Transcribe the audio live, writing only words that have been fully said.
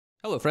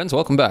Hello friends,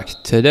 welcome back.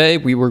 Today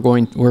we're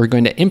going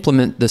to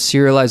implement the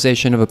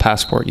serialization of a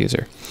passport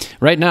user.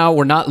 Right now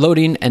we're not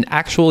loading an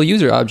actual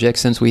user object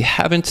since we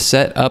haven't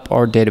set up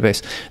our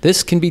database.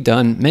 This can be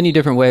done many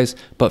different ways,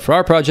 but for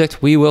our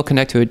project we will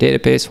connect to a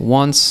database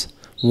once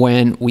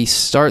when we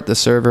start the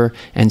server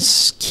and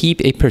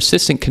keep a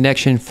persistent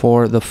connection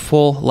for the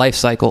full life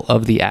cycle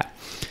of the app.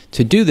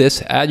 To do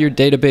this, add your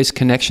database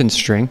connection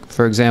string.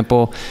 For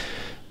example,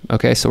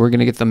 okay, so we're going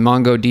to get the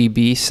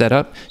MongoDB set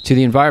up to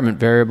the environment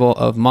variable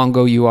of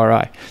Mongo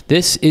URI.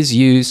 This is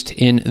used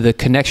in the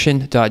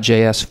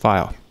connection.js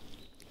file.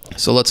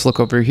 So let's look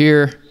over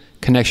here,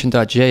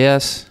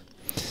 connection.js.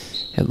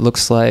 It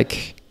looks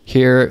like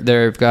here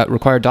they've got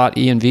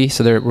require.env,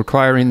 so they're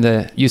requiring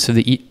the use of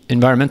the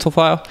environmental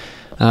file.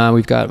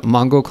 We've got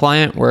Mongo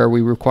client where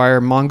we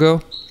require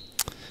Mongo.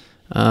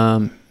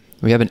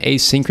 We have an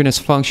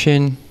asynchronous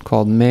function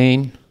called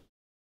main.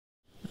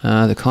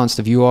 The const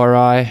of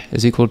URI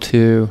is equal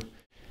to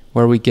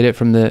where we get it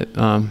from the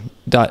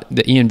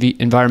env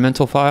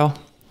environmental file.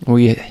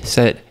 We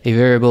set a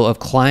variable of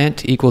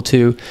client equal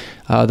to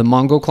the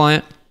Mongo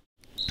client,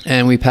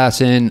 and we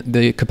pass in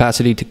the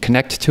capacity to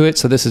connect to it.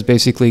 So this is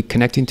basically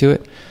connecting to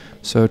it.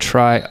 So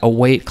try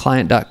await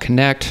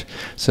client.connect.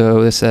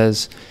 So this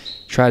says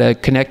try to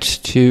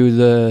connect to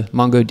the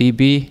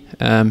MongoDB,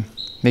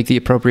 make the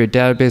appropriate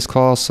database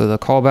call. So the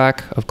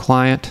callback of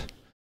client.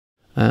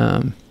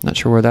 Not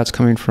sure where that's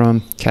coming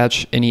from.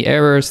 Catch any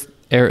errors.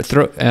 If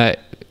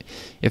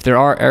there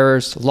are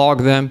errors,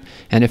 log them.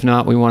 And if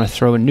not, we want to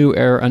throw a new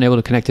error, unable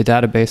to connect to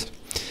database.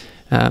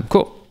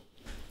 Cool.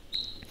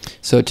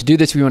 So to do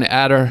this, we want to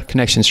add our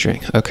connection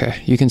string.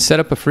 Okay, you can set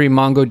up a free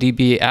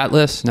MongoDB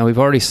atlas. Now we've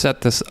already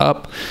set this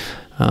up.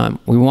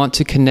 We want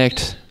to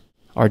connect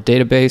our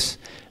database,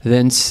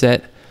 then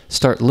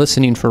start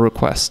listening for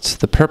requests.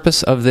 The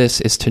purpose of this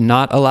is to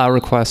not allow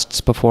requests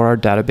before our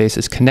database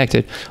is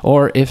connected,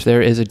 or if there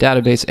is a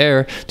database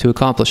error. To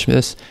accomplish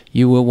this,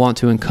 you will want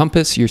to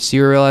encompass your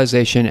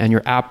serialization and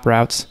your app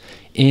routes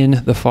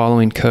in the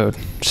following code.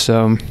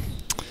 So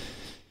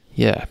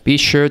yeah, be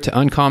sure to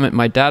uncomment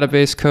my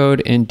database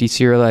code in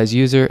deserialize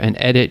user and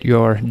edit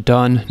your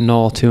done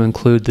null to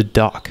include the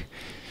doc.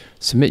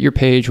 Submit your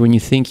page when you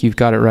think you've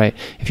got it right.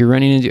 If you're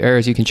running into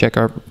errors, you can check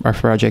our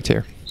project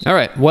here. All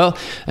right, well,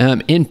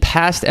 in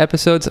past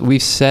episodes,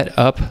 we've set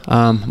up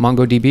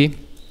MongoDB.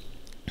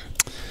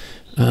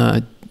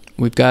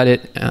 We've got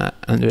it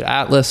under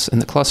Atlas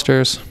and the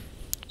clusters.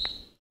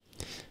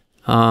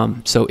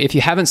 So if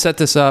you haven't set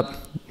this up,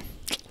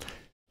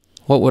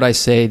 what would I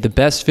say? The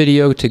best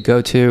video to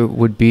go to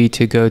would be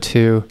to go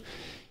to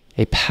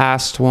a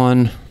past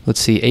one. Let's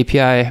see,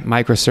 API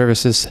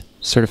microservices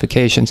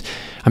certifications.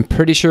 I'm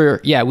pretty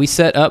sure, yeah, we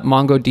set up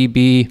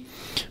MongoDB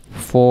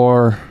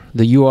for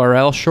the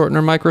URL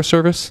shortener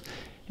microservice,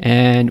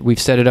 and we've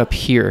set it up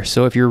here.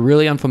 So if you're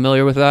really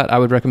unfamiliar with that, I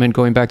would recommend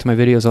going back to my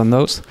videos on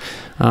those.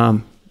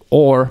 I'm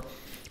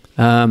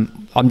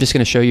just going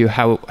to show you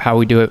how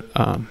we do it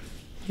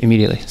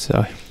immediately.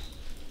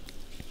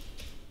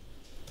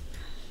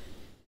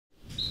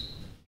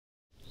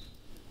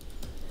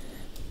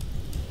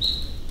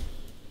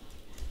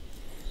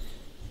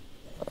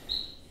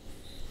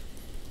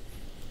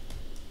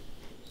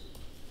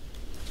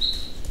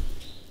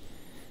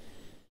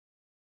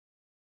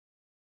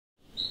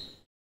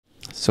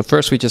 So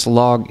first we just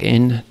log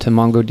in to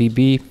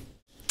MongoDB.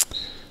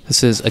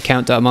 This is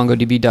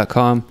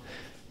account.mongodb.com.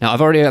 Now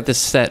I've already got this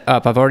set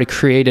up. I've already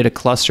created a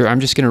cluster. I'm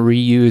just going to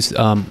reuse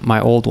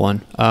my old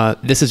one.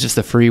 This is just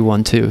a free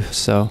one too,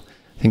 so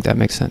I think that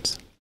makes sense.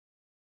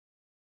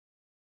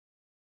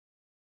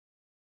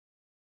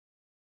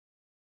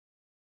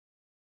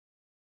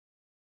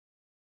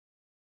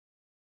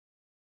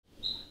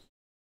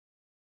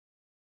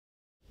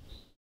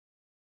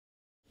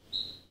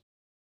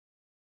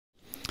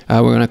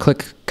 We're going to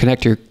click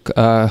connect your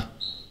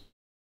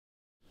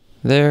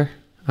there.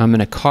 I'm going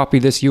to copy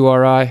this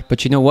URI,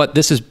 but you know what?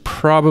 This is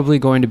probably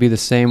going to be the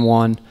same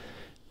one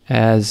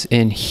as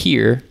in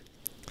here.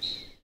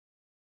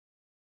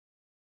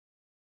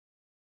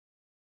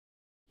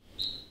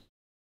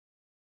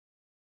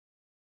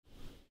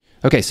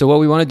 Okay, so what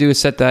we want to do is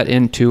set that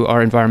into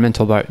our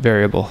environmental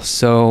variable.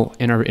 So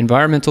in our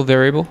environmental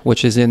variable,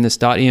 which is in this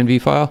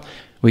 .env file,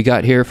 we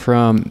got here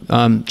from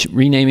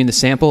renaming the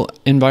sample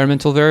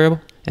environmental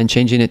variable and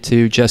changing it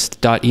to just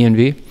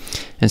 .env.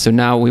 And so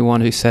now we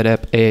want to set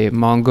up a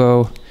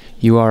Mongo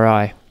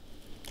URI.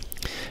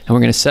 And we're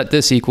going to set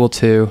this equal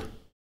to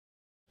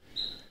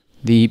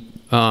the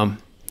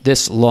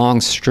this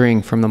long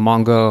string from the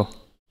Mongo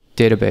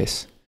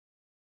database.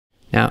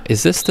 Now,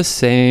 is this the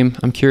same?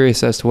 I'm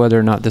curious as to whether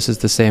or not this is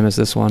the same as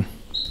this one.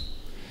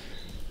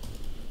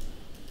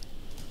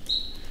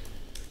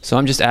 So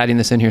I'm just adding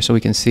this in here so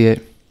we can see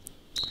it.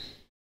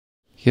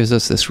 Gives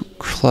us this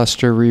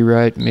cluster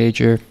rewrite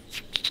major.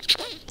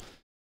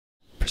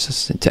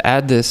 Persistent. To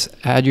add this,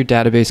 add your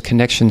database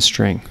connection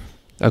string.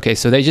 Okay,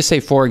 so they just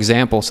say for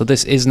example, so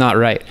this is not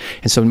right.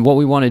 And so what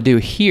we want to do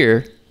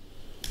here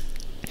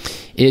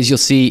is you'll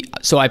see,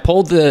 so I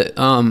pulled the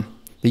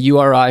the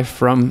URI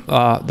from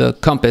the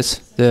compass,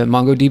 the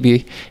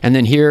MongoDB, and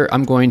then here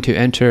I'm going to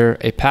enter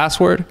a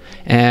password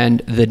and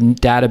the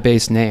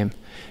database name.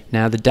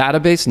 Now the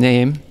database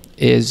name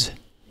is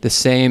the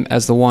same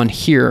as the one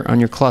here on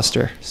your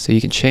cluster, so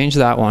you can change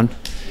that one,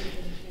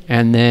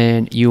 and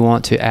then you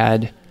want to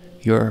add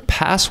your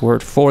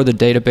password for the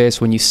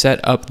database when you set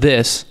up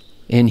this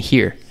in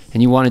here,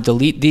 and you want to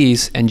delete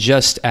these and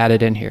just add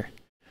it in here.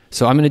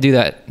 So I'm going to do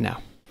that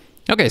now.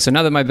 Okay, so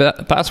now that my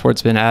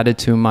password's been added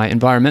to my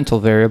environmental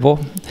variable,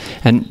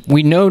 and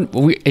we know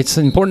it's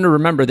important to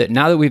remember that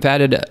now that we've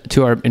added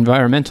to our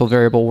environmental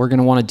variable, we're going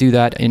to want to do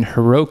that in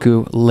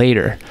Heroku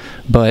later.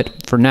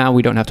 But for now,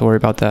 we don't have to worry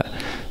about that.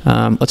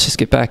 Let's just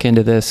get back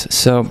into this.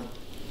 So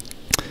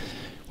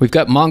we've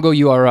got Mongo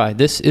URI.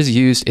 This is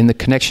used in the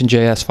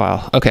connection.js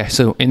file. Okay,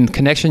 so in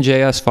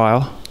connection.js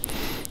file,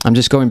 I'm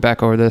just going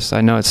back over this.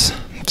 I know it's,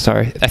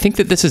 sorry. I think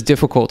that this is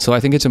difficult, so I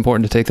think it's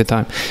important to take the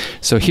time.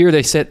 So here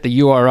they set the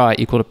URI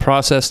equal to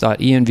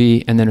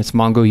process.env, and then it's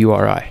Mongo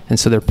URI. And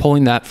so they're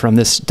pulling that from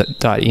this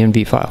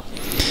 .env file.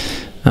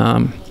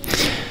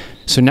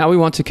 So now we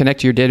want to connect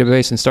to your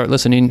database and start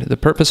listening. The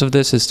purpose of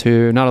this is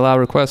to not allow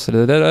requests.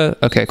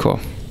 Okay, cool.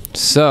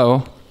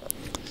 So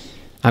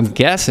I'm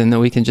guessing that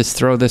we can just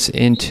throw this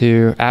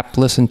into app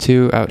listen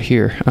to out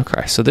here.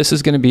 Okay, so this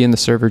is going to be in the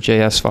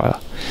server.js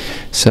file.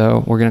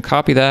 So we're going to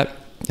copy that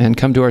and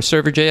come to our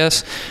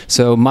server.js.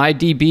 So my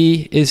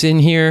DB is in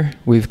here.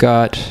 We've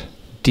got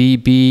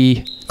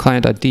DB,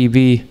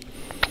 client.db,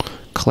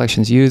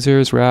 collections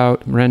users,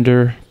 route,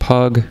 render,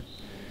 pug,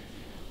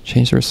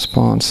 change the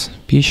response.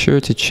 Be sure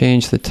to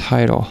change the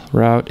title,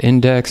 route,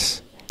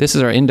 index. This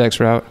is our index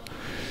route.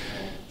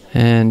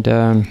 And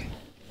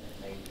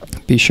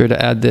be sure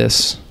to add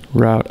this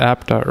route,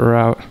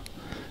 app.route.get,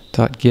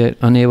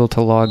 unable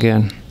to log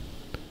in.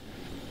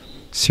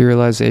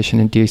 Serialization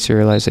and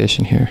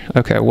deserialization here.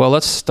 Okay, well,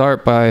 let's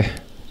start by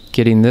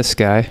getting this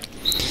guy.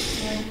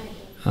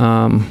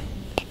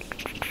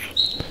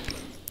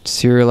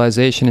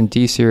 Serialization and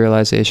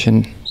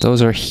deserialization,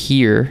 those are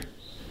here.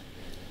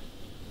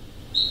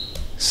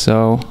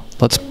 So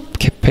let's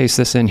paste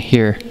this in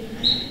here.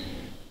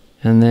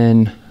 And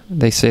then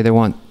they say they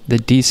want the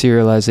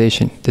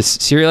deserialization, this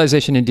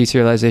serialization and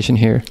deserialization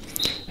here.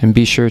 And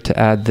be sure to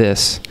add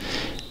this.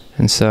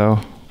 And so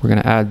we're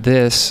going to add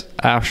this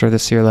after the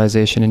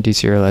serialization and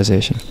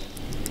deserialization.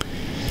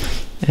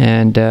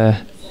 And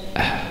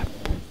app.route.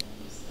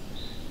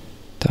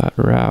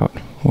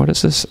 What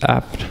is this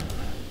app.set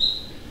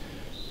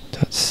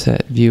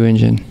view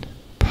engine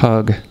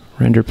pug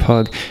render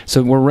pug?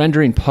 So we're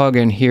rendering pug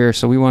in here,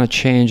 so we want to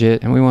change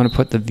it, and we want to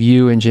put the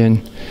view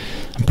engine.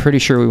 I'm pretty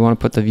sure we want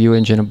to put the view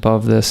engine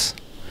above this.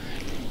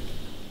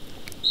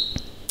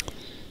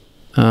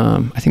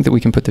 I think that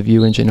we can put the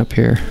view engine up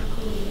here.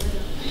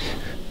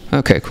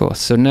 Okay, cool.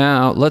 So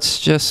now let's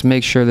just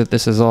make sure that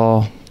this is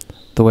all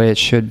the way it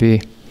should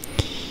be.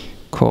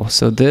 Cool.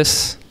 So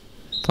this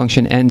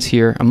function ends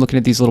here. I'm looking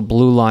at these little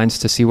blue lines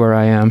to see where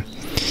I am.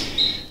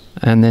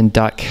 And then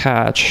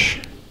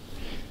 .catch.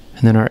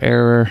 And then our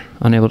error,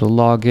 unable to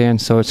log in.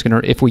 So it's going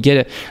to, if we get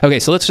it. Okay,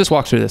 so let's just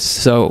walk through this.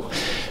 So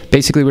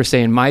basically we're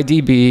saying my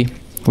DB,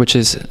 which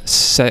is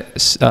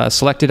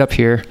selected up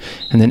here,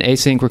 and then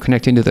async, we're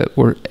connecting to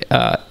we're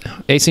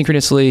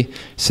asynchronously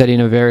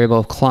setting a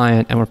variable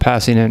client, and we're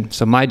passing in.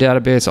 So my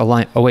database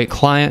await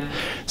client.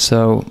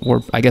 So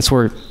I guess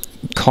we're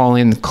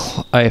calling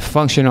a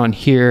function on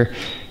here,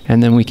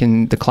 and then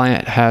the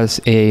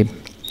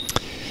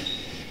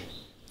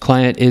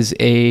client is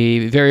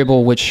a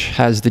variable which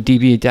has the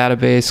DB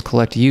database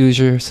collect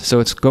users.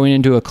 So it's going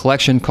into a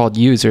collection called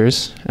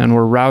users, and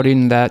we're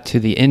routing that to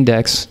the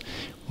index.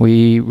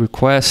 We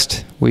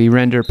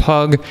render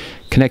pug,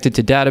 connected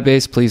to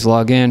database, please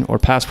log in, or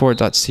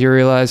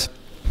passport.serialize.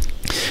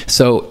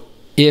 So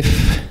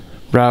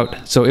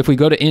if we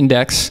go to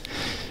index,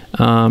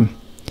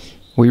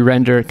 we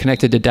render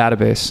connected to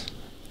database.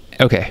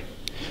 Okay.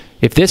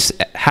 If this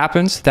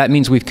happens, that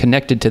means we've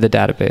connected to the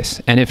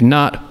database. And if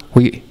not,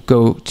 we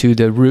go to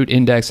the root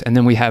index, and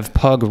then we have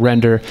pug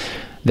render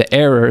the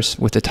errors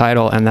with the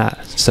title and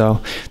that.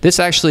 So this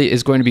actually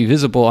is going to be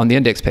visible on the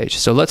index page.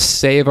 So let's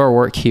save our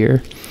work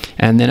here,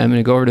 and then I'm going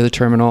to go over to the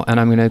terminal, and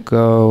I'm going to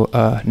go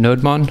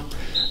nodemon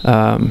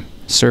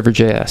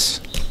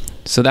server.js.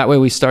 So that way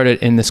we start it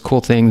in this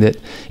cool thing that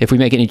if we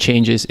make any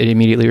changes, it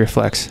immediately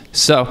reflects.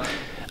 So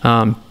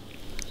I'm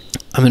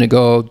going to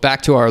go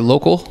back to our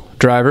local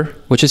driver,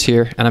 which is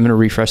here, and I'm going to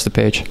refresh the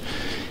page.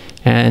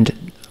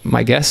 And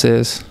my guess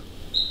is,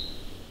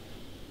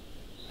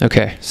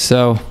 okay,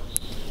 so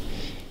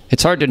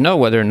it's hard to know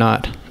whether or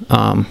not,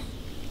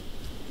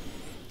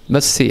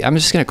 let's see, I'm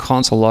just going to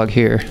console log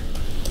here,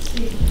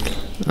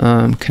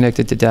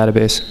 connected to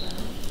database.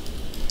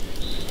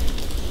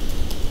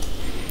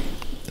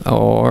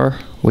 Or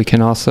we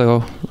can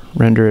also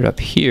render it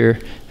up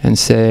here and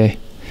say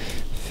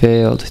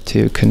failed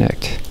to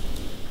connect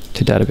to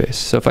to database.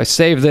 So if I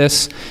save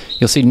this,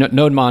 you'll see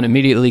NodeMon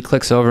immediately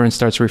clicks over and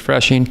starts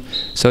refreshing.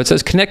 So it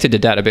says connected to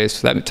database.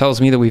 So that tells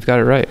me that we've got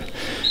it right.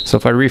 So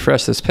if I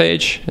refresh this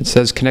page, it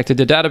says connected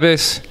to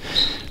database.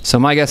 So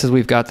my guess is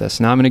we've got this.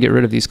 Now I'm going to get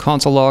rid of these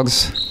console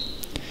logs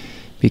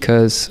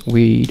because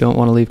we don't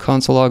want to leave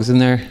console logs in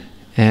there.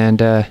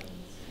 And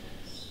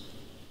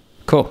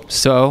cool.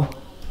 So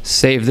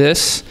save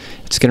this.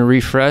 It's going to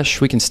refresh.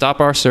 We can stop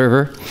our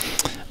server.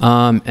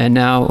 And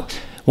now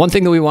one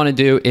thing that we want to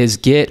do is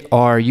get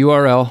our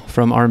URL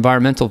from our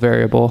environmental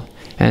variable,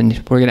 and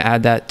we're going to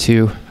add that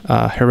to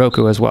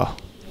Heroku as well.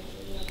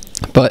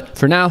 But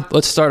for now,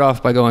 let's start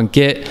off by going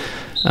get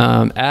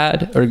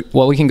add, or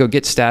well, we can go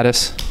get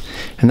status,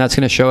 and that's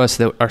going to show us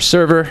that our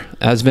server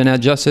has been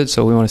adjusted.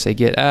 So we want to say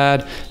get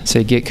add, and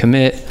say get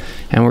commit,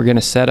 and we're going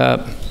to set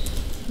up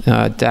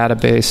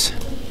database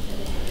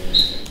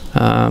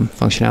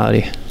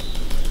functionality,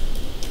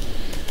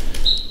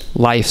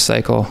 life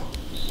cycle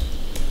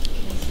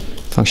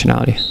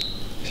functionality.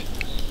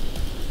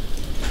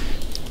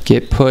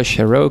 Git push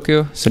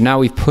Heroku. So now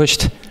we've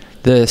pushed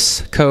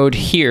this code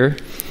here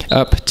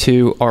up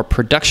to our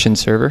production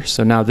server.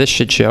 So now this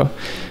should show.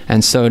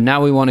 And so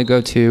now we want to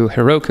go to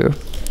Heroku.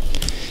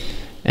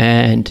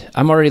 And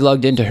I'm already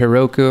logged into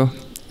Heroku.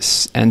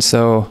 And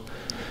so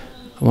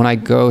when I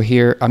go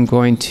here, I'm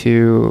going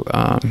to,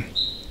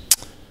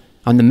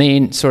 on the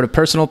main sort of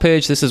personal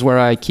page, this is where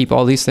I keep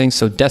all these things.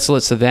 So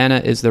Desolate Savannah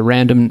is the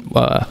random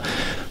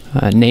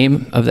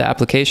name of the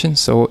application,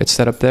 so it's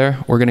set up there.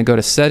 We're going to go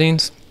to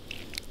settings,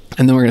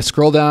 and then we're going to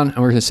scroll down, and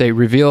we're going to say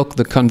reveal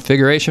the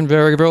configuration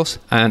variables.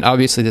 And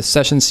obviously the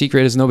session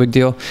secret is no big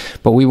deal,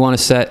 but we want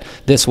to set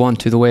this one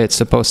to the way it's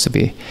supposed to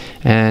be.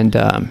 And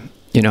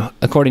you know,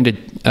 according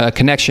to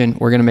connection,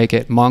 we're going to make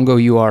it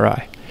Mongo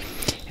URI.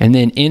 And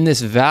then in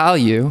this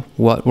value,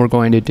 what we're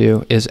going to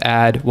do is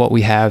add what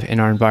we have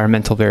in our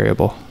environmental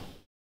variable.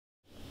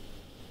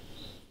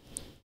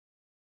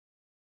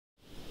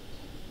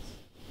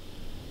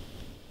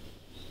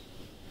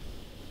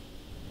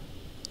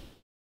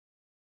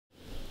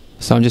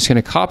 So I'm just going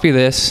to copy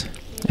this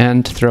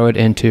and throw it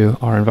into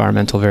our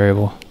environmental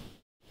variable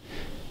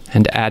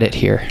and add it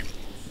here.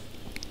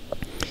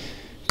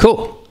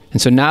 Cool. And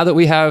so now that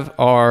we have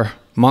our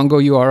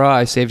Mongo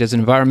URI saved as an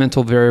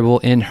environmental variable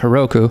in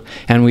Heroku,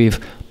 and we've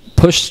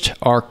pushed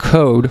our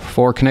code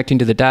for connecting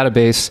to the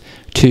database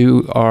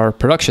to our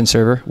production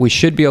server, we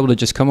should be able to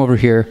just come over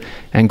here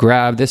and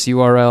grab this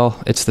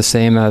URL. It's the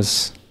same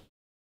as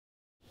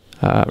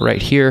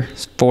right here,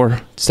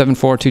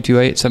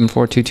 74228,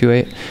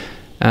 74228.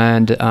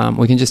 And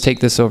we can just take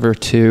this over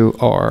to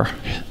our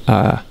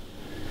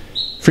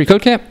free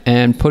code camp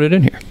and put it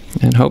in here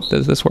and hope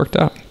that this worked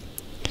out.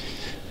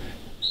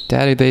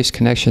 Database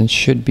connection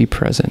should be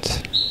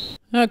present.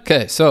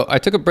 Okay, so I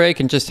took a break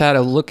and just had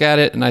a look at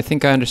it, and I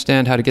think I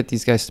understand how to get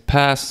these guys to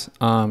pass.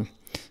 I'm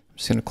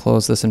just going to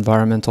close this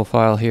environmental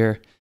file here.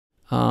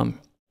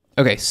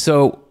 Okay,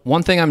 so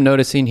one thing I'm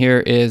noticing here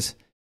is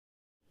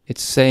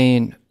it's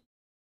saying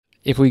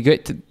if we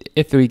get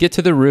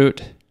to the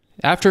root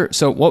after,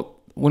 so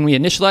when we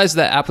initialize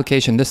that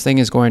application, this thing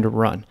is going to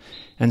run.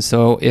 And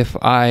so if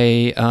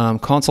I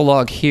console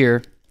log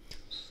here,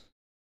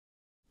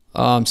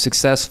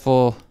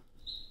 successful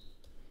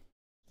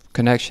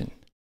connection.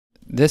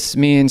 This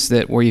means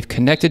that we've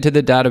connected to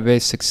the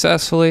database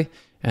successfully.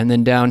 And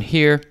then down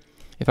here,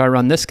 if I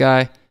run this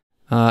guy,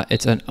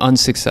 it's an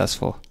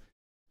unsuccessful.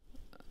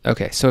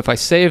 Okay, so if I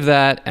save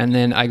that and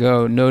then I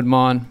go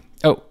NodeMon,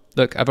 oh,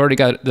 look, I've already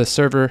got the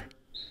server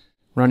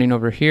running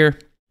over here.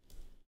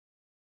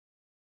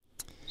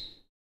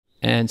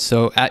 And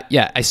so,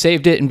 yeah, I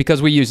saved it, and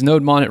because we used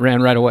NodeMon, it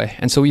ran right away.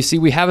 And so you see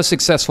we have a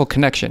successful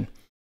connection.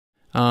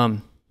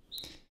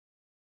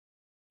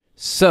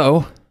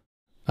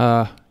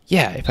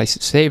 Yeah, if I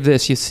save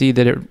this, you see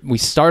that we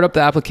start up the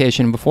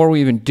application before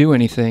we even do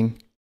anything.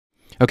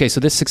 Okay, so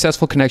this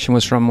successful connection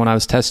was from when I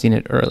was testing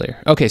it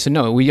earlier. Okay, so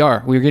no,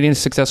 we're getting a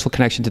successful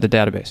connection to the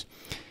database.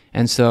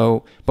 And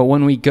so, but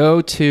when we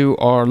go to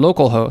our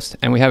local host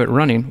and we have it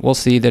running, we'll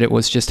see that it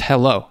was just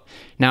hello.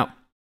 Now,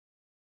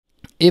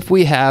 if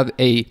we have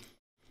a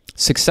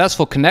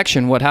successful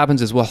connection, what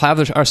happens is we'll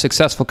have our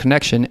successful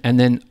connection and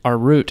then our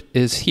root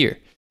is here.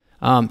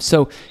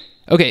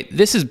 Okay,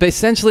 this is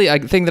essentially a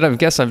thing that I've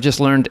just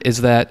learned is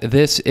that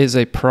this is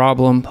a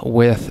problem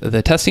with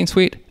the testing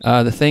suite.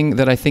 The thing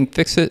that I think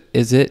fix it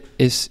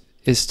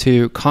is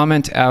to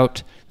comment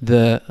out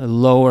the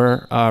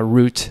lower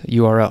root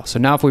URL. So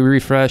now if we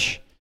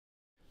refresh,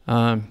 we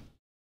have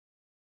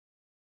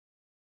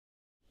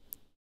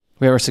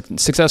our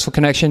successful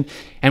connection,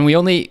 and we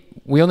only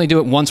do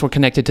it once we're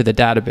connected to the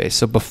database.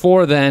 So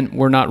before then,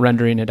 we're not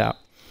rendering it out.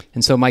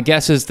 And so my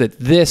guess is that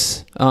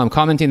this,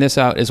 commenting this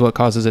out is what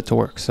causes it to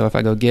work. So if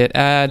I go git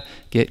add,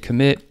 git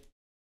commit,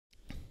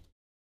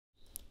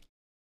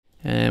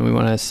 and we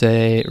want to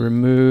say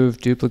remove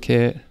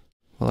duplicate,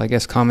 well, I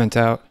guess comment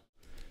out,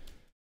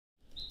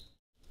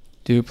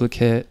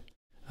 duplicate,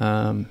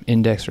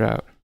 index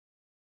route,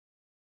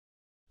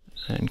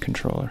 and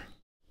controller.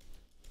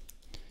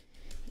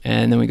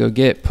 And then we go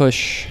git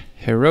push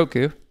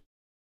Heroku.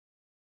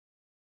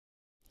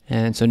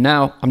 And so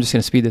now I'm just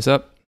going to speed this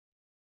up.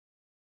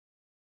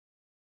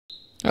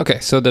 Okay,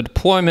 so the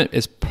deployment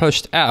is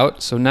pushed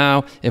out. So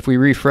now if we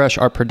refresh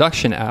our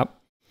production app,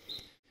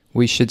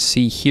 we should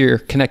see here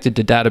connected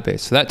to database.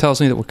 So that tells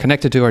me that we're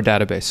connected to our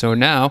database. So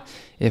now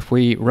if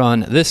we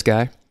run this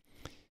guy,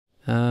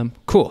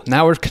 cool.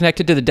 Now we're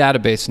connected to the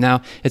database.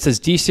 Now it says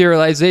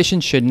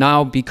deserialization should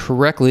now be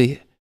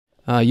correctly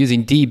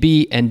using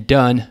DB and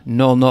done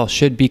null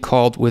should be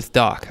called with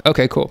doc.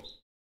 Okay, cool.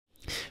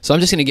 So I'm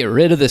just going to get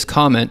rid of this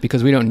comment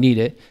because we don't need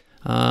it.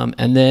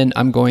 And then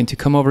I'm going to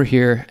come over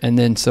here. And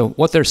then so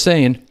what they're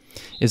saying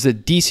is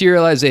that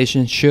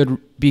deserialization should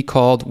be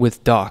called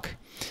with doc.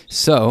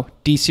 So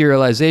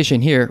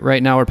deserialization here,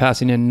 right now we're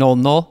passing in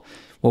null.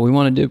 What we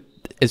want to do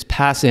is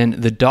pass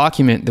in the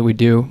document that we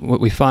do,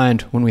 what we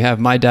find when we have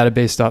my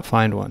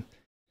database.find one.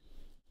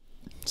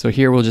 So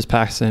here we'll just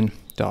pass in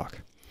doc.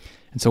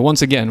 And so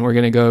once again, we're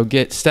going to go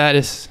get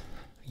status,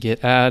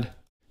 get add,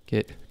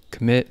 get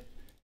commit,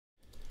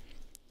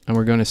 and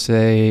we're going to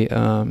say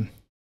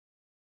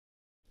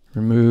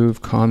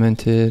remove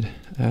commented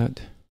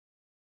at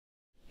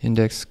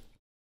index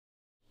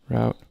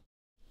route.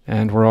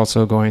 And we're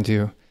also going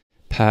to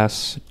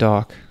pass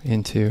doc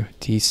into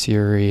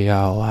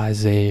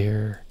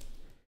deserializer.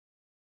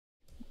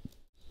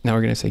 Now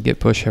we're going to say git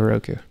push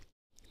Heroku.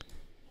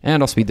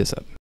 And I'll speed this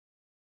up.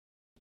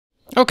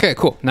 Okay,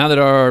 cool. Now that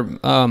our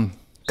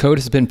code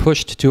has been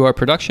pushed to our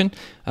production,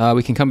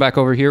 we can come back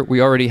over here.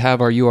 We already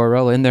have our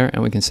URL in there,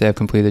 and we can say I've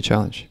completed the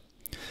challenge.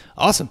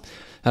 Awesome.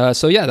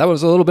 So yeah, that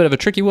was a little bit of a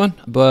tricky one,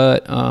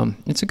 but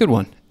it's a good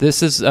one.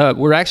 This is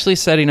we're actually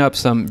setting up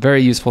some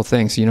very useful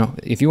things. You know,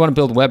 if you want to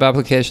build web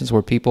applications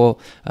where people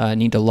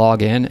need to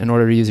log in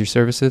order to use your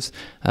services,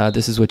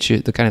 this is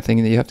the kind of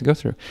thing that you have to go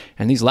through.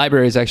 And these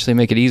libraries actually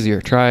make it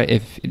easier.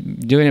 If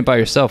doing it by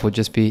yourself would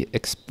just be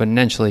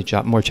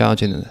exponentially more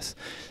challenging than this.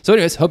 So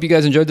anyways, hope you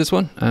guys enjoyed this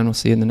one, and we'll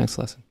see you in the next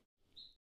lesson.